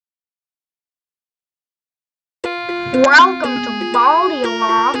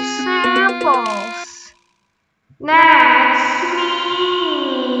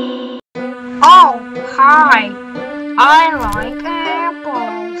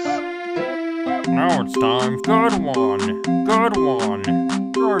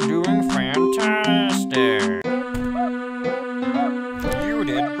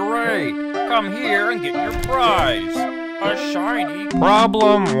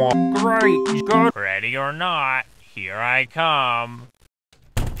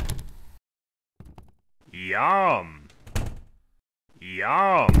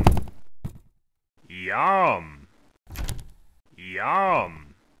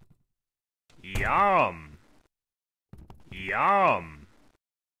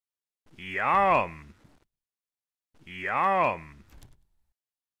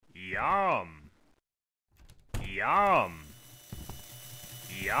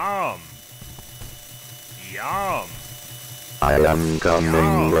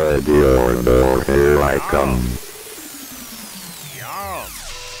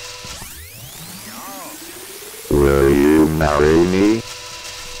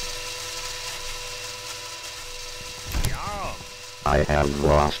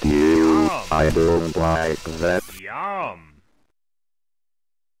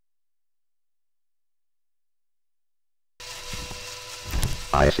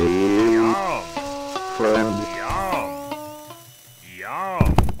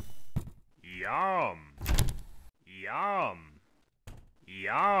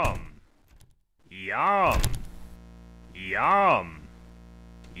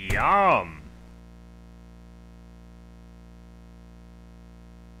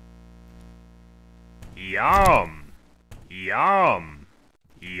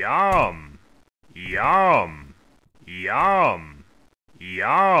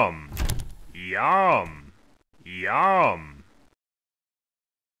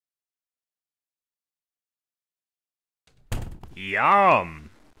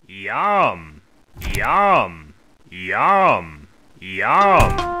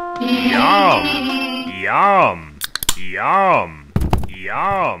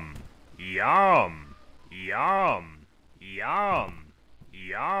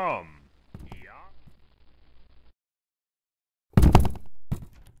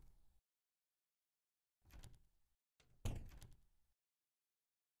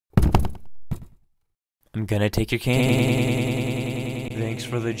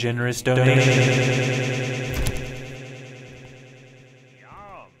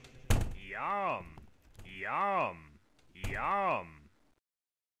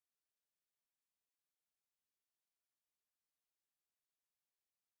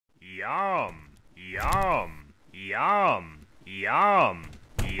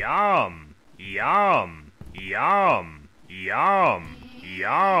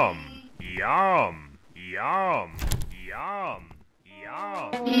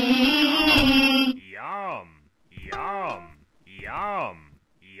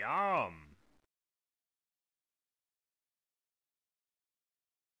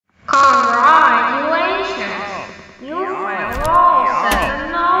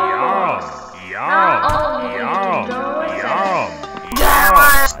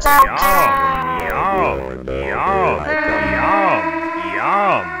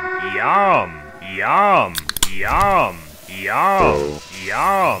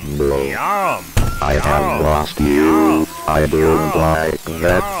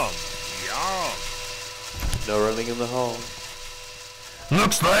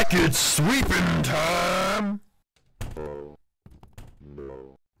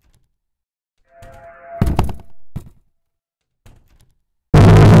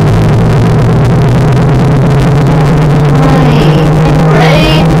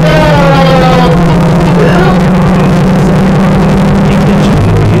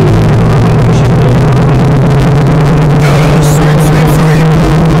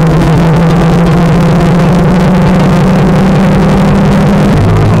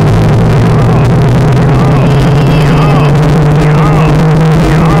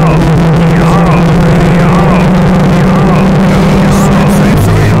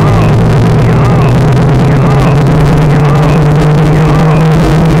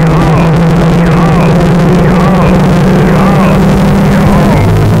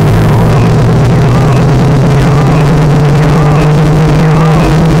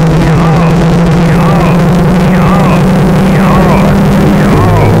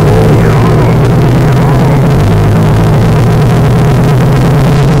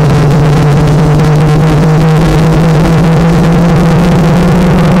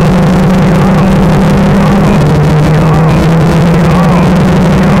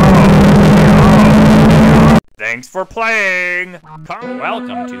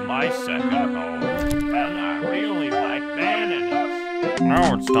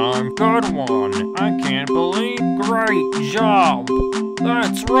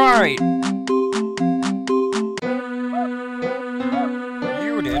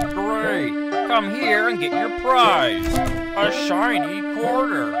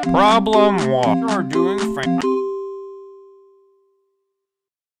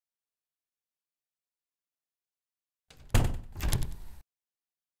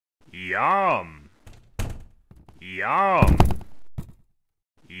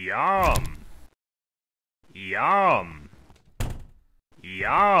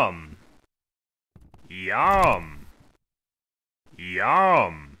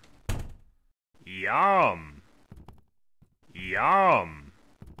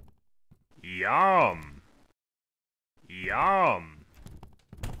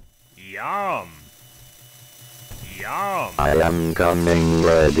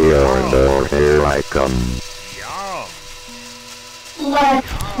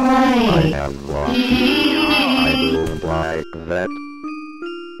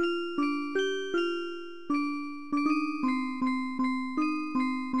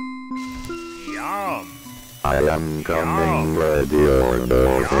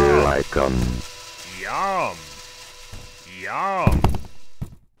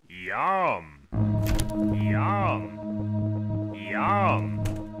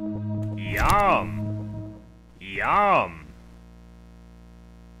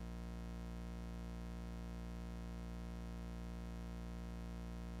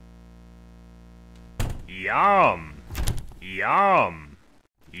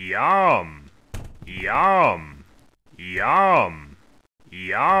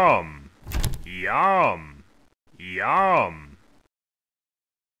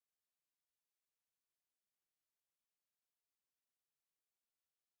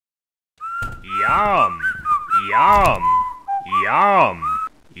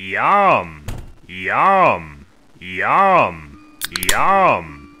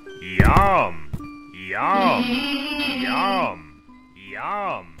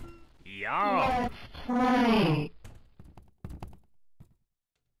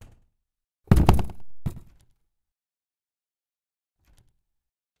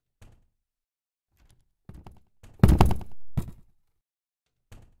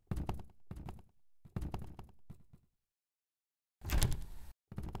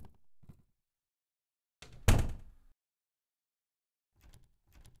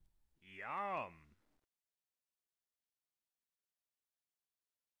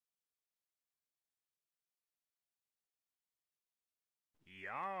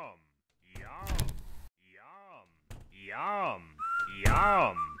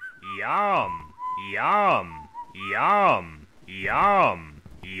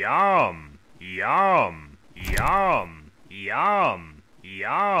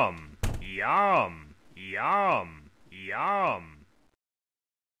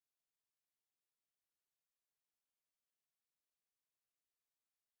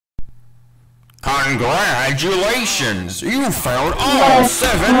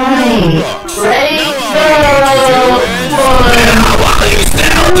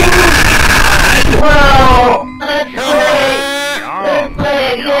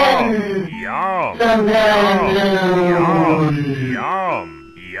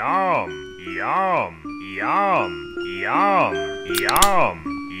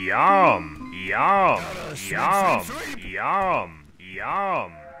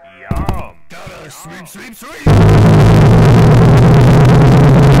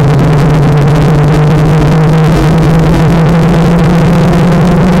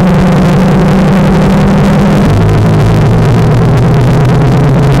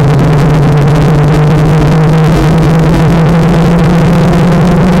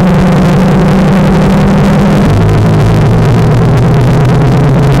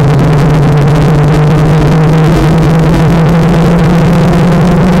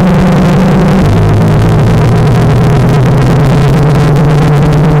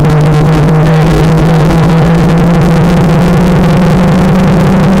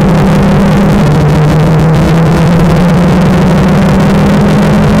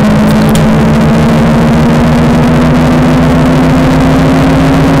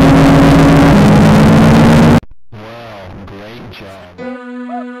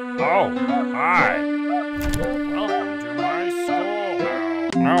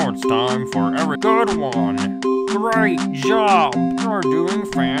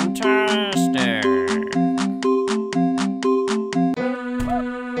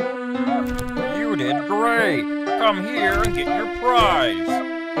come here and get your prize.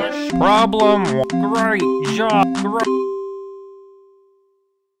 Problem 1. Great job.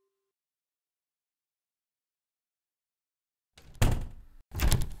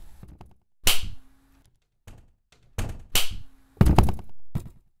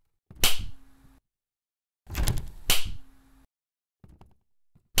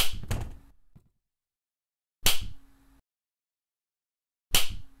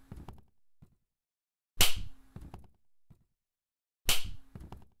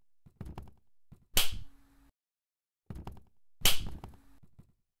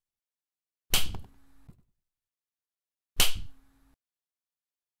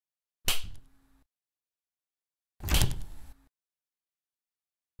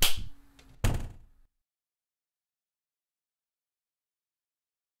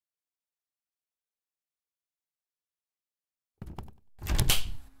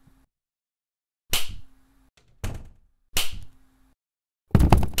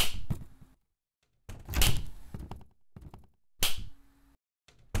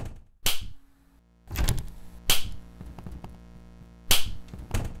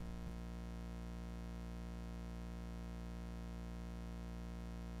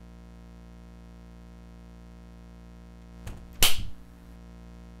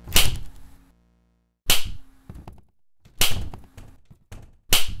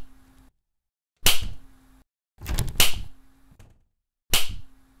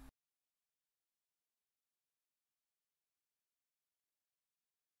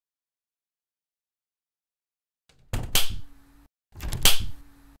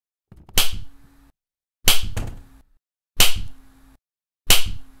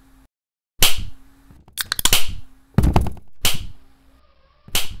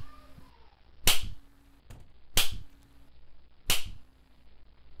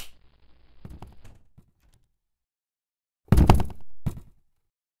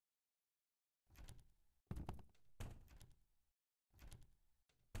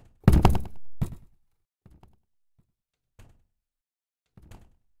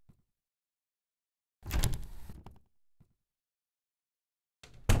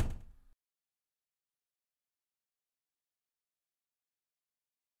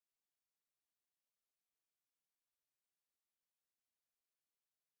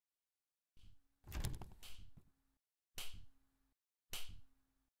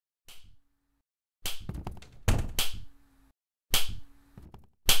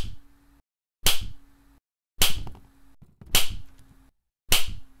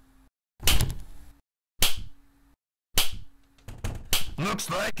 Looks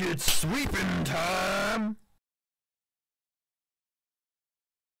like it's sweeping time.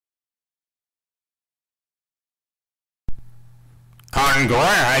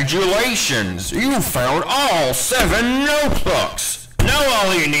 Congratulations! You found all 7 notebooks! Now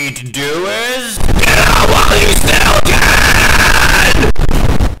all you need to do is... Get out while you still can!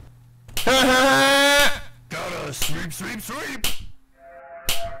 Gotta sweep, sweep, sweep.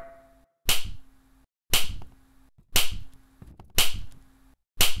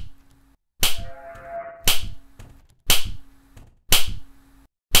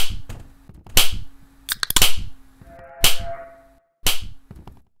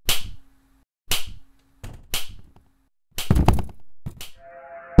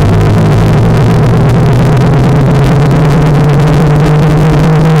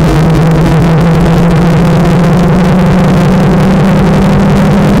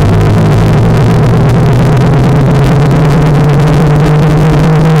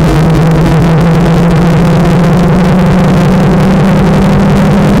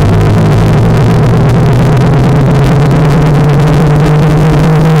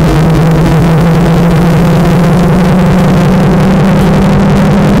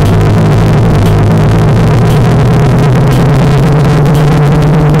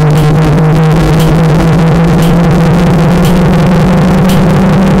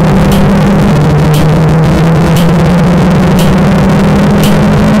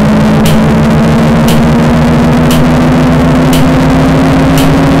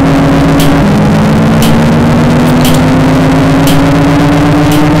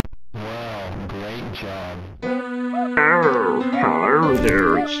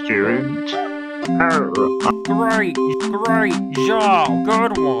 Great job,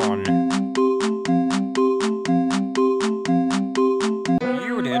 good one.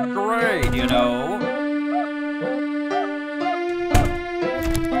 You did great, you know.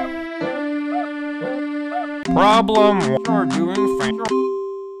 Problem, you're doing fine.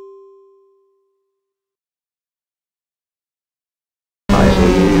 I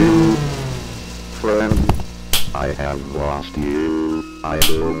see you, friend. I have lost you. I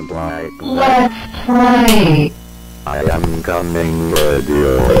don't like that. Let's play. I am coming,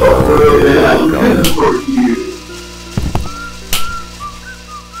 radio.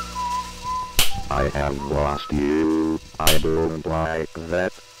 I have lost you. I don't like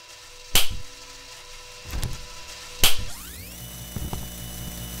that.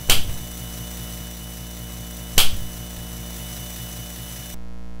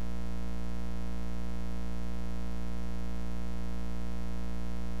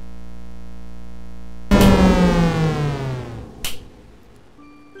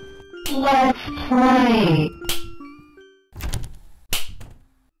 Let's play.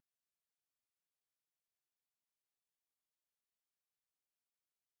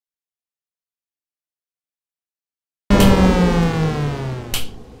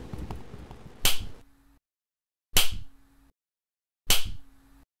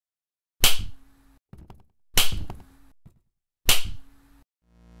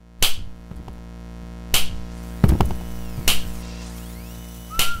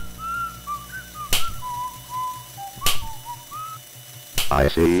 I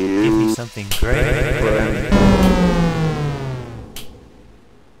see you. Give me something great.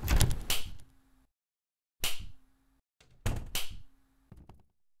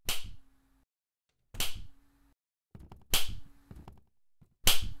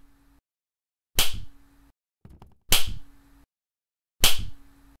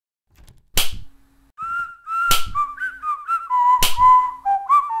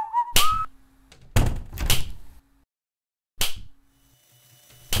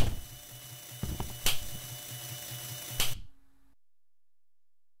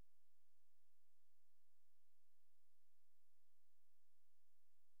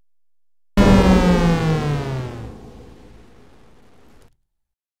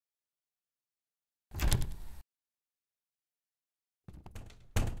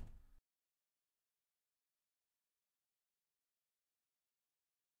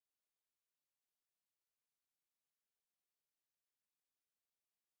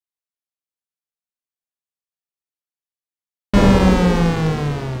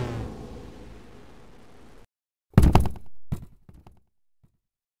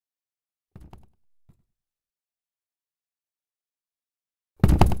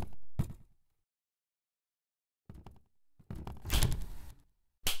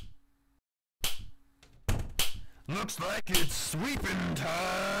 Looks like it's sweeping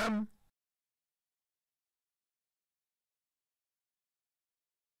time.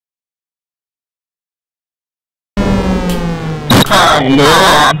 I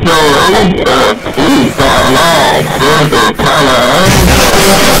know the peace of life for the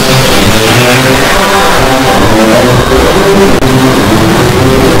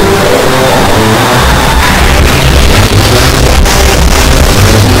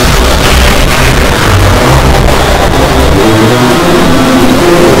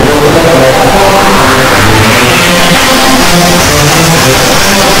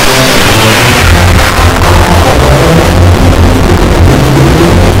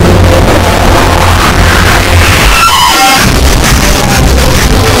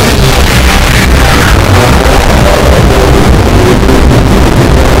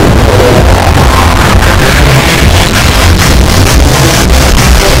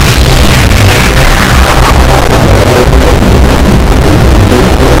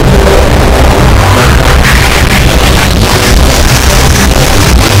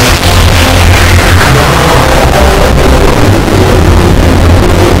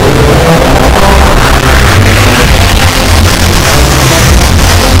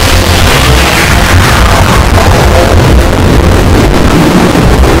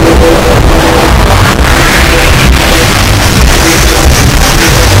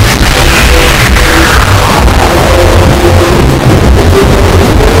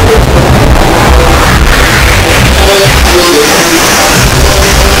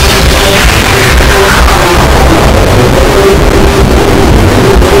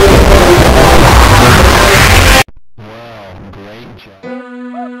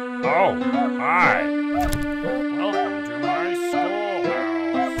Oh, hi. Welcome to my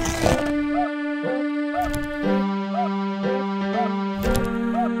schoolhouse.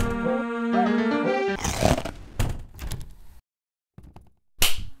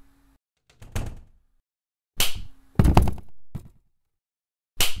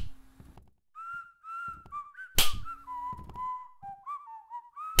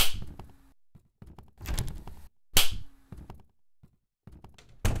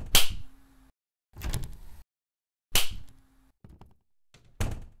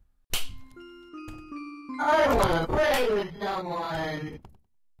 wanna play with someone.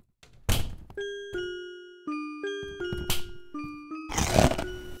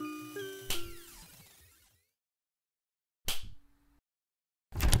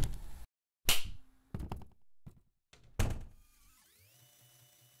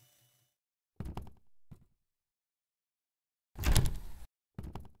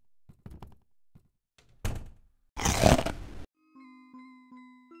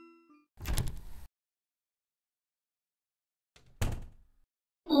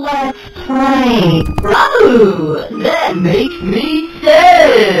 Let's play. Oh, that makes me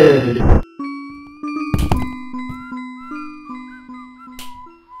sad.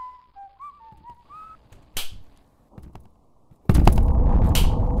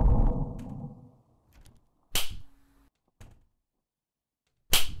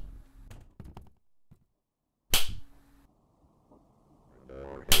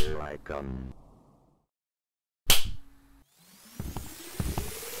 Here I come.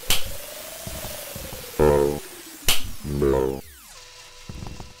 Oh, no.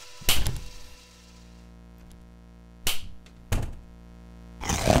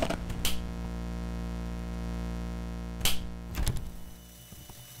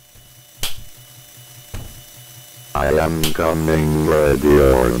 I am coming, ready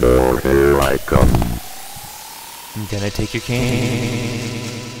or no, here I come. I'm gonna take your cane.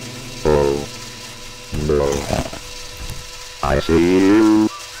 Oh, no. I see you,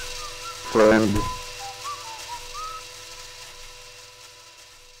 friend.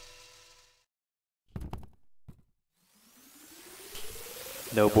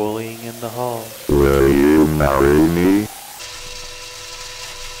 No bullying in the hall. Will you marry me?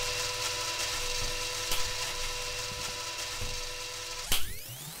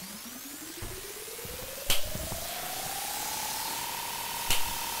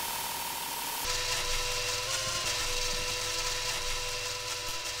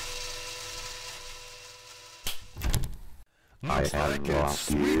 Looks I like have it's lost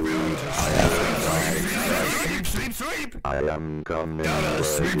sweeping you. time. Sweep, sweep, sweep. I am coming, Gotta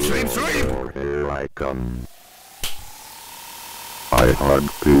sweep, ready sweep, or sweep. no, here I come. I hug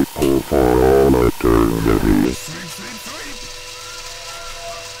people for all eternity. Sweep, sweep, sweep.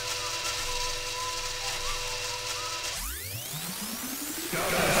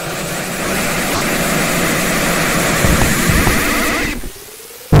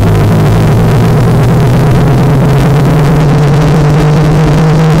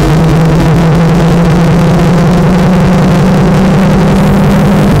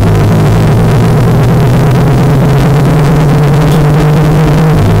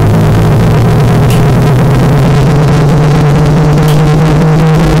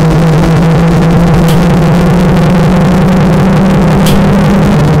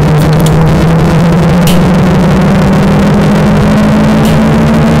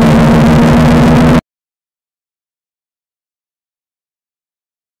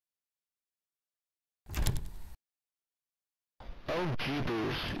 Oh,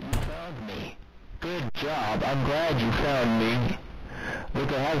 jeepers, you found me. Good job. I'm glad you found me.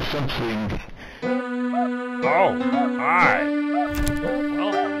 Look, I have something. Oh, hi.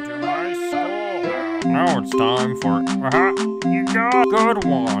 Welcome to my schoolhouse. Now it's time for... You got a good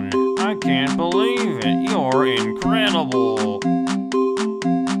one. I can't believe it. You're incredible.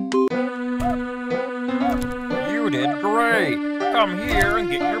 You did great. Come here and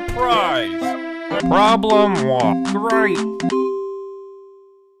get your prize. Problem one. Great.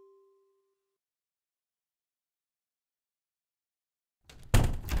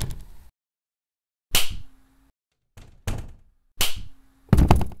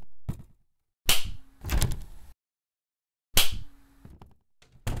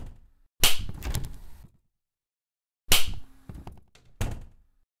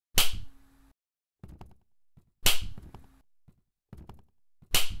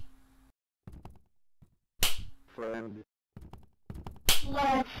 Friend.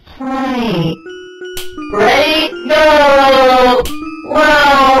 Let's play. Ready? Go!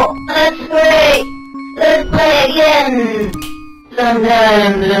 Wow, that's great. Let's play again.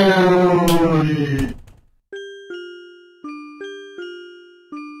 Sometime soon.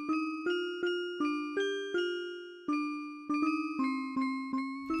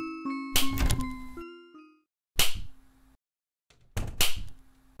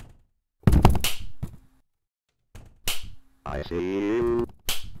 I see you,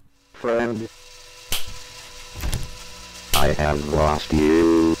 friend. I have lost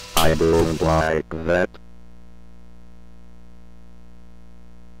you. I don't like that.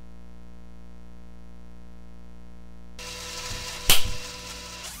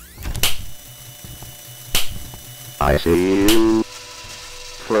 I see you,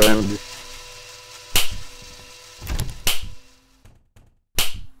 friend.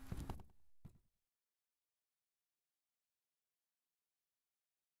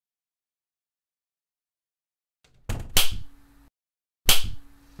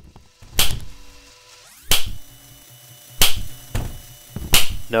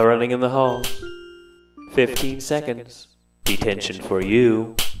 No running in the halls. 15 seconds. Detention for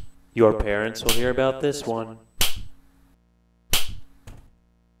you. Your parents will hear about this one.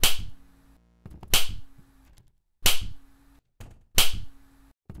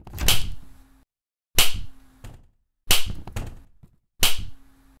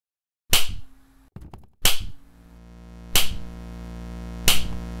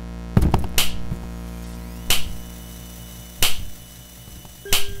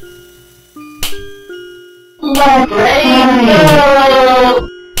 Let's go!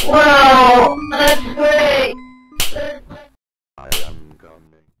 Wow, that's great! I am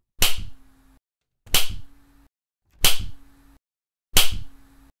coming.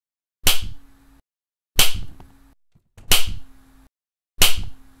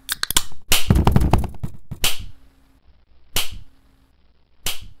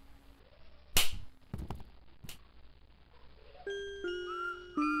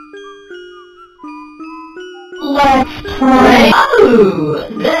 Let's play! Oh,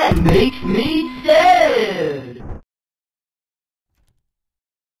 that makes me sad!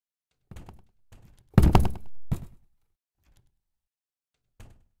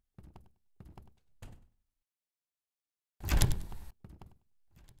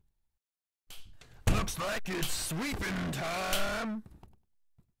 Looks like it's sweeping time.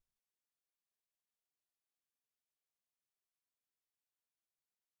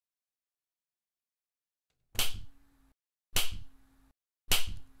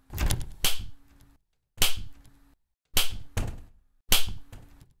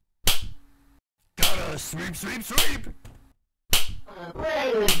 Gotta sweep, sweep, sweep!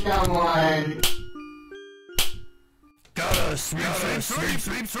 Play with someone! Gotta sweep, sweep, sweep,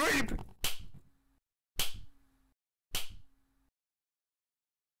 sweep, sweep!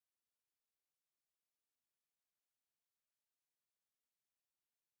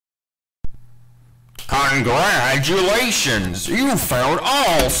 Congratulations! You found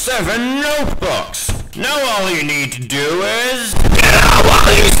all 7 notebooks! Now all you need to do is... Get out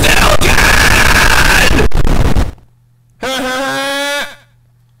while you still can!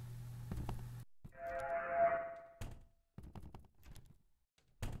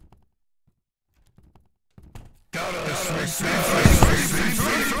 Gotta sweep, sweep, sweep, sweep, sweep,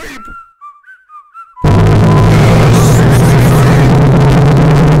 sweep, sweep!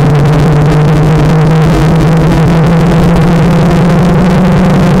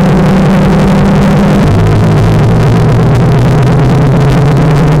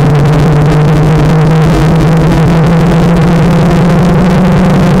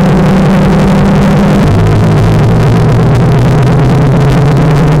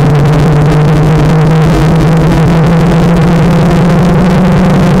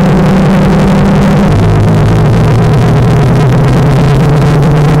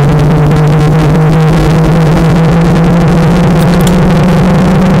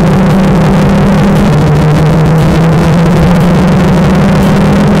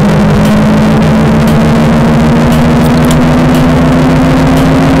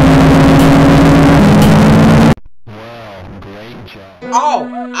 Oh,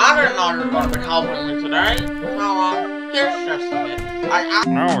 I didn't know you were going to be helping me today. So, here's just a bit.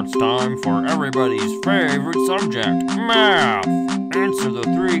 Now it's time for everybody's favorite subject, math. Answer the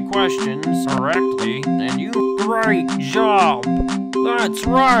 3 questions correctly, and you... Great job! That's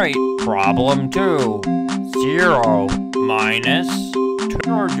right! Problem 2. 0 minus 2.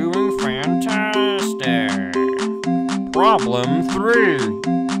 You're doing fantastic. Problem 3.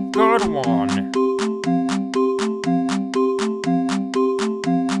 Good one.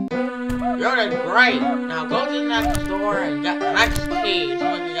 You did great. Now go to the next door and get the next key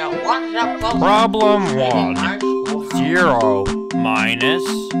so we can get one step closer. Problem to saving 1. our schoolhouse. 0 minus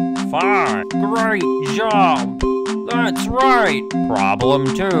 5. Great job! That's right! Problem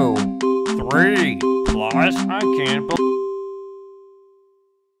 2. 3 plus... I can't believe...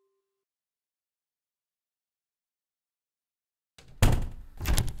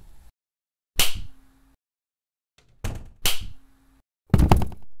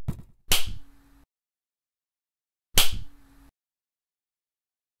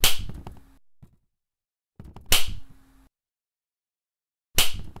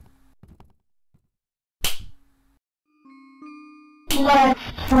 Let's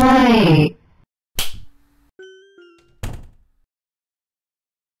play!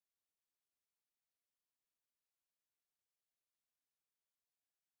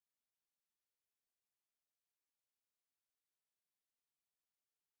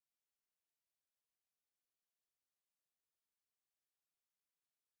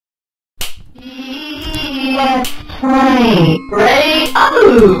 Let's play. Ready?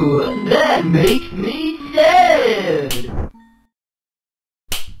 Oh, that makes me sad.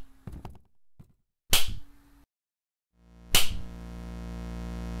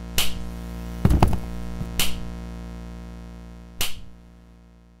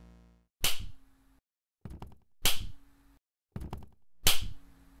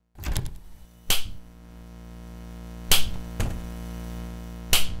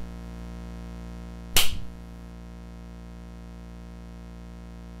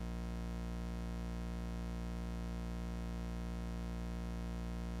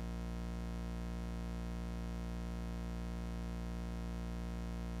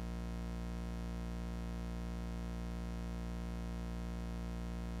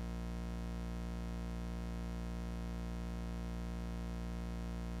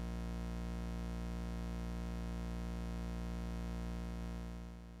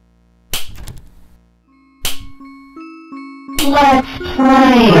 Let's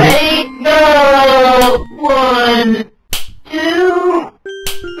play. Ready? Go! 1, 2,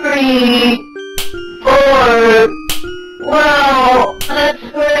 3, 4. Wow, that's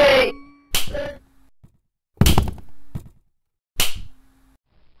great.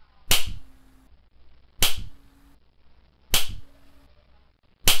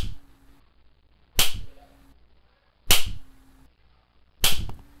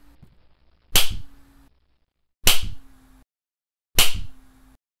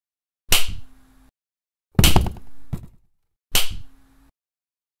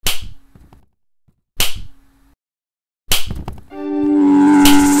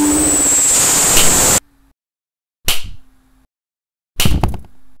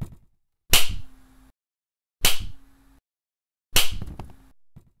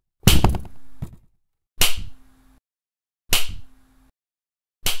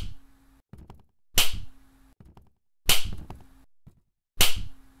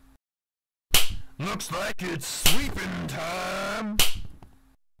 Looks like it's sweeping time.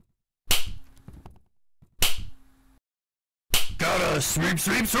 Gotta sweep,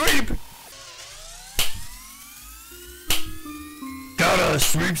 sweep, sweep. Gotta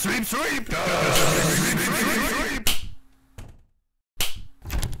sweep, sweep, sweep. Gotta sweep, sweep, sweep, sweep.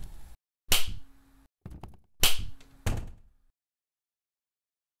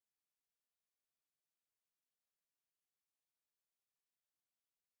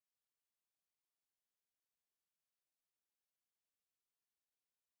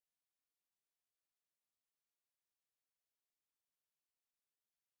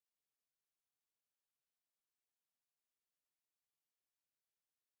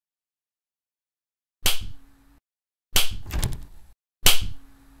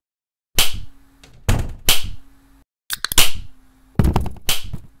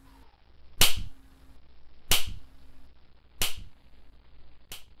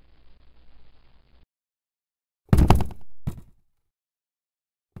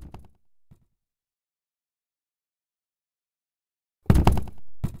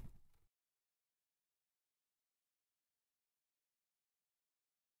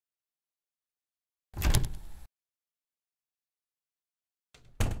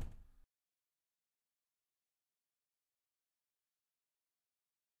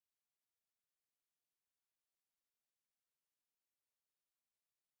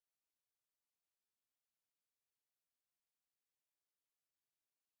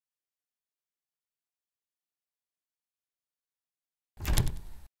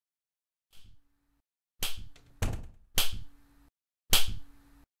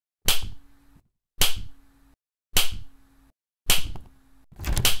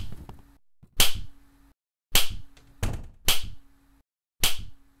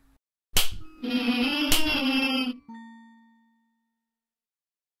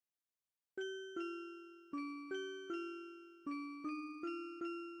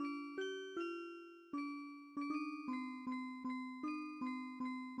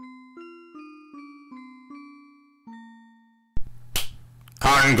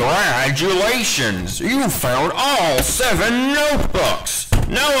 Congratulations! You found all 7 notebooks!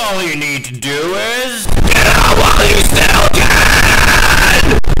 Now all you need to do is... get out while you still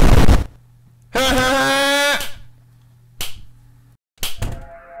can!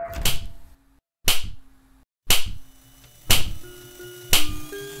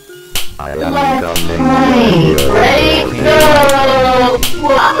 I am coming. Ready? Go!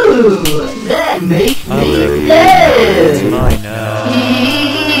 Whoa! That makes me sad! It's mine now.